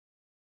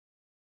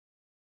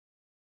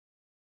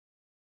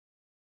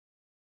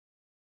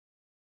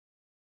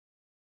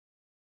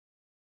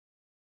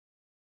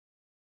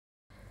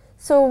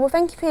So we've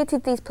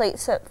incubated these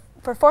plates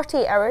for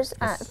 48 hours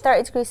at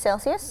 30 degrees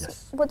Celsius.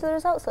 Yes. What do the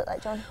results look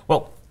like, John?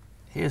 Well,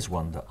 here's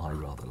one that I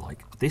rather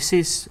like. This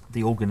is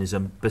the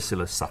organism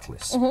Bacillus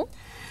subtilis.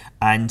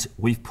 And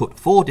we've put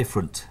 4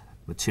 different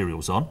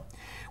materials on.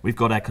 We've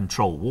got our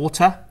control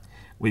water.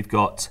 We've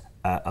got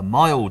a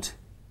mild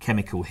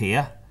chemical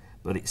here,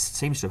 but it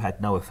seems to have had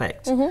no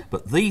effect.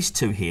 But these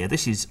 2 here,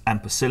 this is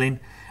ampicillin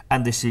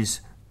and this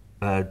is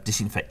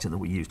disinfectant that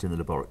we used in the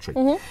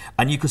laboratory.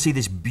 And you can see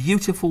this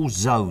beautiful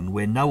zone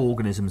where no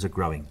organisms are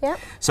growing. Yep.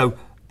 So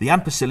the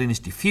ampicillin is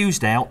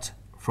diffused out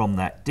from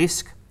that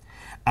disc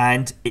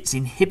and it's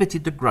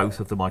inhibited the growth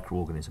of the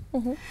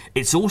microorganism.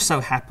 It's also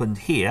happened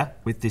here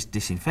with this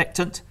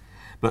disinfectant,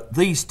 but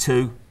these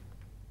 2,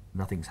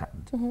 nothing's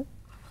happened.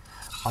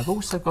 I've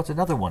also got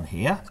another one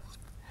here.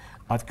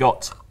 I've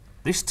got,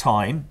 this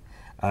time,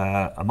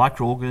 a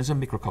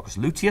microorganism, Micrococcus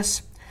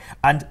luteus,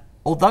 and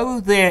although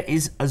there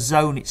is a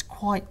zone,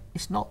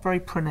 it's not very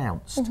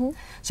pronounced.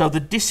 So the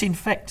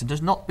disinfectant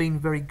has not been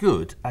very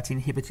good at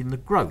inhibiting the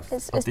growth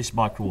of this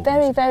microorganism.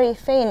 Very, very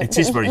faint. It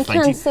is very faint.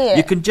 You can see it.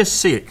 You can just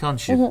see it,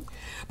 can't you?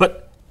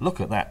 But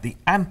look at that. The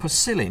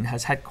ampicillin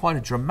has had quite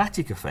a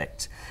dramatic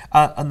effect,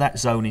 and that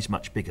zone is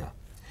much bigger.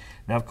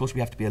 Now, of course, we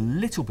have to be a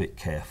little bit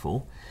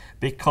careful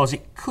because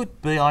it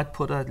could be I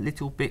put a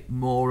little bit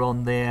more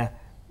on there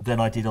than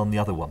I did on the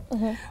other one.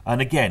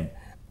 And again,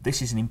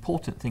 this is an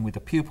important thing with the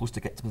pupils to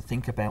get them to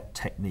think about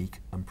technique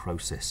and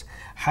process.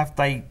 Have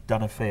they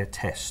done a fair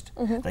test?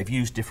 They've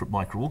used different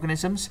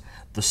microorganisms.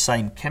 The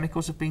same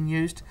chemicals have been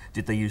used.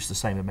 Did they use the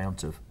same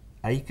amount of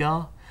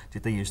agar?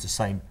 Did they use the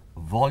same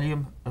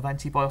volume of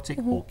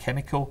antibiotic or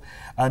chemical?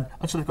 And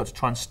so they've got to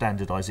try and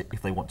standardise it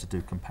if they want to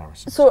do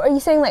comparisons. So are you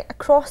saying like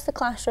across the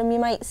classroom you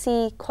might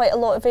see quite a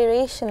lot of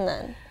variation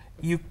then?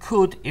 You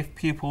could if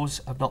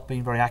pupils have not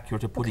been very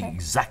accurate at putting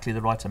exactly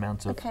the right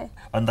amount of,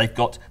 and they've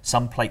got,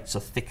 some plates are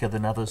thicker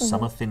than others,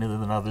 some are thinner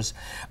than others,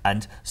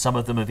 and some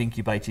of them have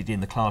incubated in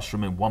the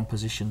classroom in one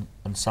position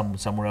and some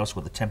somewhere else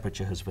where the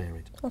temperature has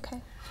varied.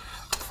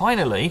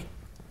 Finally,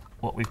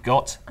 what we've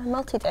got, a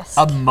multi-disc.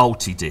 A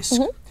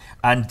multi-disc.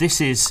 And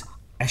this is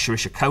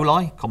Escherichia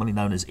coli, commonly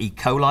known as E.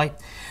 coli.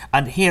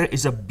 And here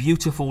is a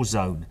beautiful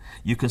zone.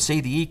 You can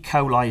see the E.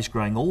 coli is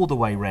growing all the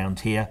way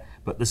around here,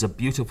 but there's a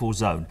beautiful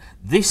zone.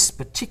 This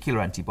particular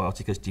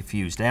antibiotic has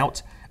diffused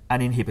out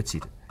and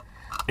inhibited.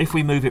 If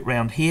we move it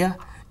round here,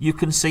 you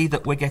can see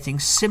that we're getting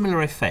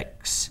similar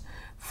effects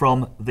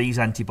from these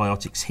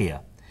antibiotics here.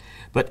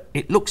 But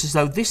it looks as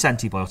though this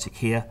antibiotic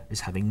here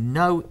is having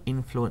no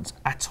influence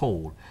at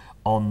all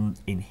on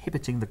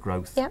inhibiting the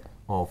growth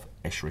of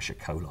Escherichia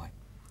coli.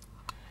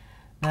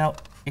 Now,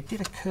 it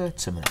did occur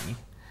to me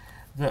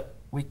that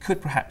we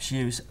could perhaps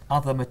use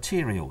other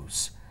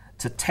materials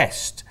to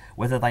test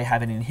whether they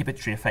have an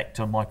inhibitory effect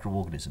on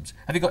microorganisms.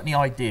 Have you got any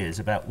ideas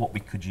about what we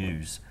could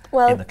use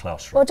in the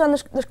classroom? Well, John,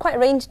 there's quite a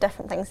range of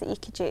different things that you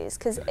could use,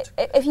 because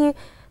if you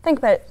think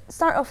about it,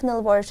 start off in the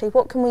laboratory,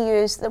 what can we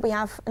use that we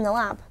have in the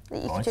lab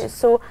that you could use?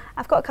 So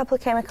I've got a couple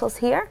of chemicals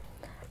here.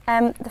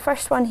 The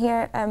first one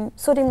here,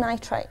 sodium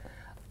nitrite.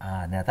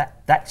 Now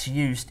that's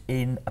used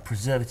in a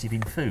preservative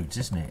in foods,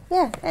 isn't it?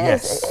 Yeah, it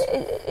is.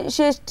 It's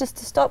used just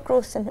to stop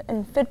growth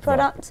in food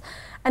products,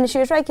 and it's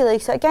used regularly.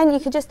 So again, you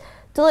could just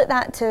dilute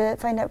that to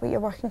find out what your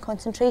working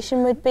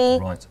concentration would be,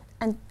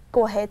 and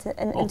go ahead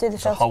and do the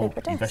filter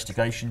paper test.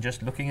 Investigation,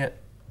 just looking at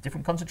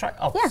different concentrations.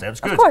 Oh, yeah, sounds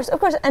good. Of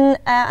course. And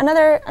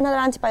another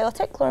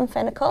antibiotic,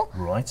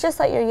 chloramphenicol. Just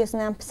like you're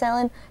using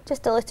ampicillin,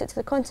 just dilute it to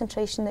the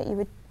concentration that you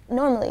would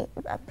normally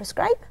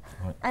prescribe.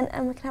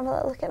 And we can have a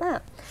little look at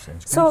that.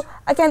 So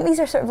again, these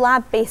are sort of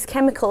lab-based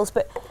chemicals,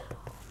 but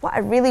what I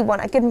really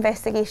want, a good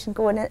investigation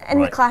going in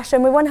the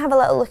classroom, we want to have a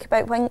little look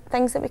about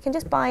things that we can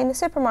just buy in the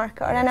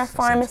supermarket or in our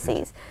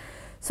pharmacies.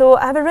 So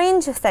I have a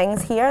range of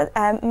things here,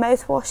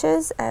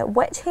 mouthwashes,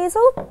 witch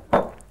hazel.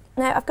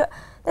 Now I've got,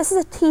 this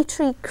is a tea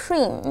tree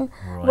cream,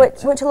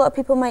 which a lot of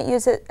people might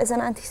use it as an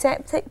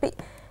antiseptic, but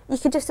you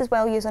could just as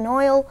well use an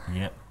oil.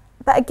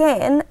 But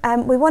again,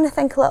 we want to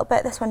think a little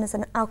bit, this one is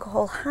an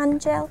alcohol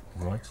hand gel.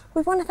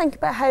 We want to think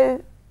about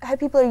how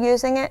people are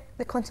using it,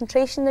 the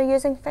concentration they're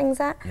using things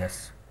at.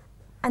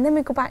 And then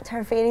we go back to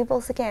our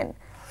variables again.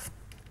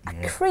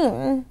 A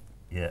cream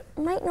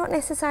might not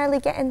necessarily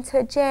get into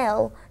a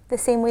gel the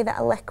same way that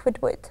a liquid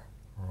would.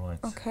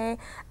 Okay,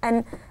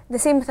 and the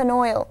same with an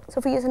oil. So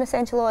if we use an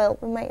essential oil,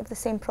 we might have the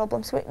same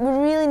problem. So we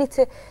really need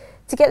to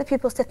get the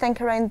pupils to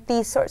think around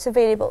these sorts of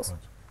variables.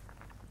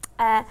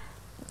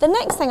 The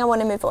next thing I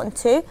want to move on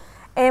to,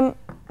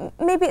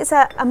 maybe it's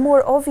a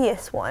more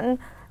obvious one,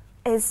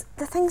 is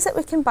the things that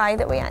we can buy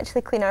that we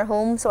actually clean our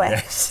homes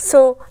with.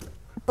 So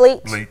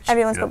bleach.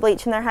 Everyone's got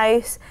bleach in their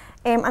house.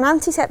 An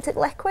antiseptic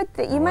liquid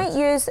that you might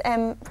use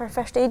for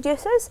first aid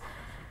uses.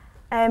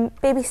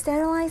 Baby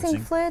sterilising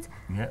fluid.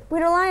 We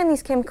rely on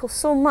these chemicals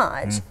so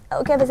much,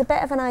 it'll give us a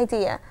bit of an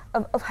idea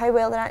of how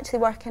well they're actually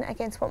working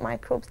against what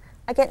microbes.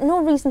 Again,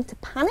 no reason to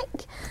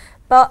panic,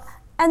 but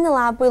in the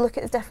lab we look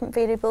at the different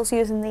variables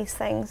using these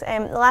things.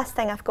 The last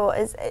thing I've got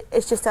is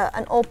just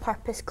an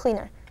all-purpose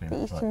cleaner that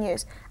you can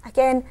use.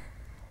 Again,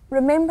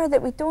 remember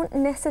that we don't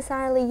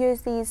necessarily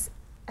use these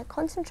at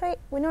concentrate.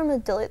 We normally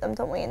dilute them,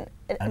 don't we?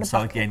 And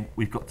so again,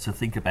 we've got to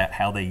think about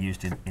how they're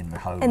used in the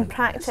home. In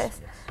practice.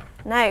 Yes.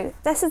 Now,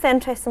 this is the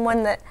interesting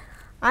one that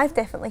I've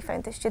definitely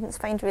found that students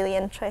find really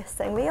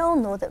interesting. We all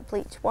know that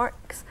bleach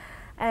works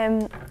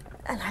and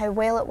how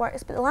well it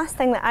works, but the last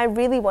thing that I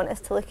really want us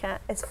to look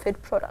at is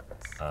food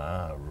products.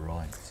 Ah,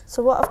 right.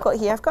 So what I've got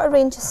here, I've got a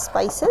range of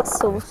spices.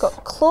 So we've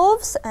got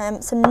cloves,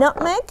 some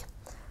nutmeg,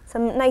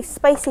 some nice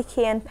spicy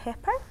cayenne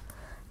pepper.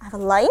 I have a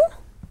lime,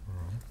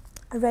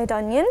 a red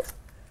onion.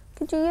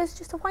 Could you use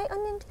just a white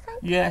onion, do you think?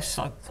 Yes,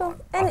 I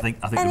think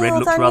the red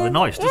looks rather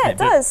nice, doesn't it?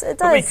 Yeah, it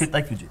does.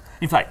 They could,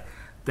 in fact,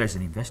 there's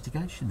an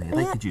investigation there.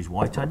 They could use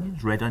white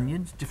onions, red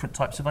onions, different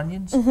types of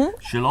onions,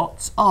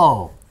 shallots.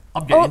 Oh,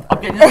 I'm getting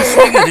into the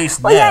swing of this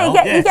well, now.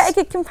 Yeah, you get a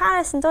good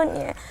comparison, don't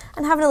you?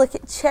 And having a look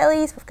at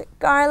chilies, we've got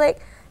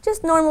garlic,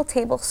 just normal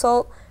table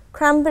salt,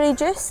 cranberry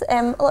juice.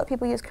 A lot of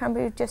people use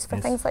cranberry juice for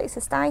things like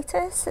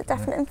cystitis,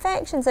 different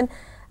infections, and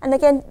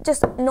again,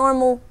 just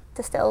normal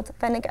distilled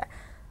vinegar.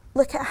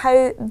 Look at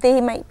how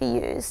they might be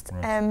used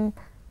as an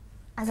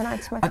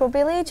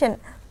antimicrobial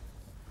agent.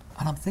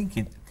 And I'm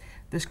thinking,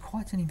 there's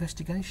quite an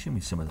investigation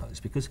with some of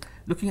those, because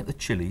looking at the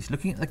chilies,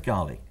 looking at the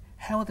garlic,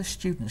 how are the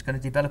students going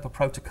to develop a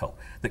protocol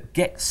that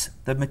gets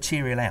the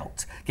material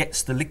out,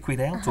 gets the liquid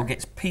out, or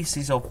gets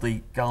pieces of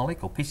the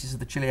garlic or pieces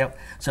of the chili out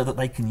so that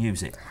they can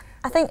use it?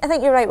 I think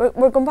you're right.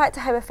 We're going back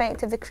to how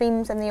effective the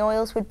creams and the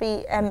oils would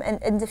be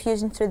in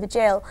diffusion through the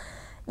gel.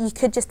 You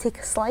could just take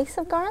a slice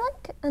of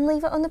garlic and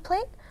leave it on the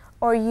plate,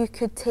 or you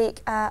could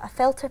take a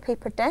filter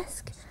paper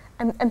disc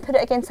and put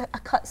it against a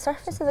cut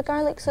surface of the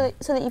garlic so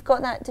that you've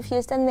got that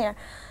diffused in there.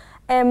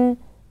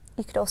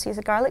 You could also use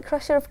a garlic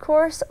crusher, of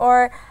course,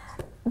 or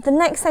the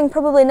next thing,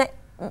 probably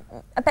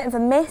a bit of a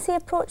messy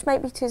approach,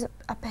 might be to use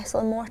a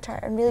pestle and mortar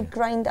and really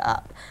grind it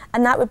up.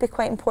 And that would be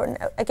quite important,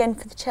 again,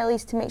 for the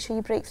chilies, to make sure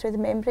you break through the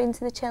membranes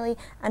of the chili,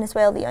 and as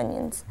well the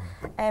onions.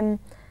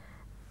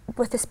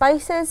 With the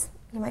spices,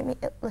 you might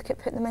look at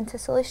putting them into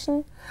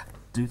solution.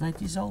 Do they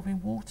dissolve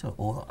in water?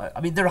 Or,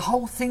 I mean, there are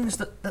whole things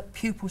that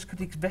pupils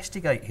could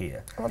investigate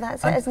here. Well,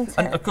 that's it, isn't it?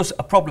 And of course,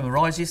 a problem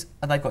arises,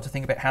 and they've got to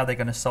think about how they're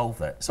going to solve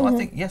that. So I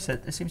think, yes,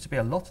 there seems to be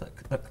a lot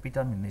that could be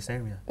done in this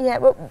area. Yeah,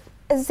 well,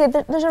 as I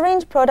say, there's a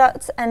range of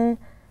products, and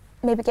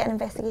maybe get an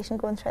investigation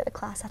going throughout the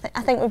class.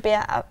 I think would be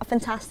a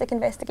fantastic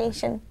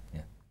investigation.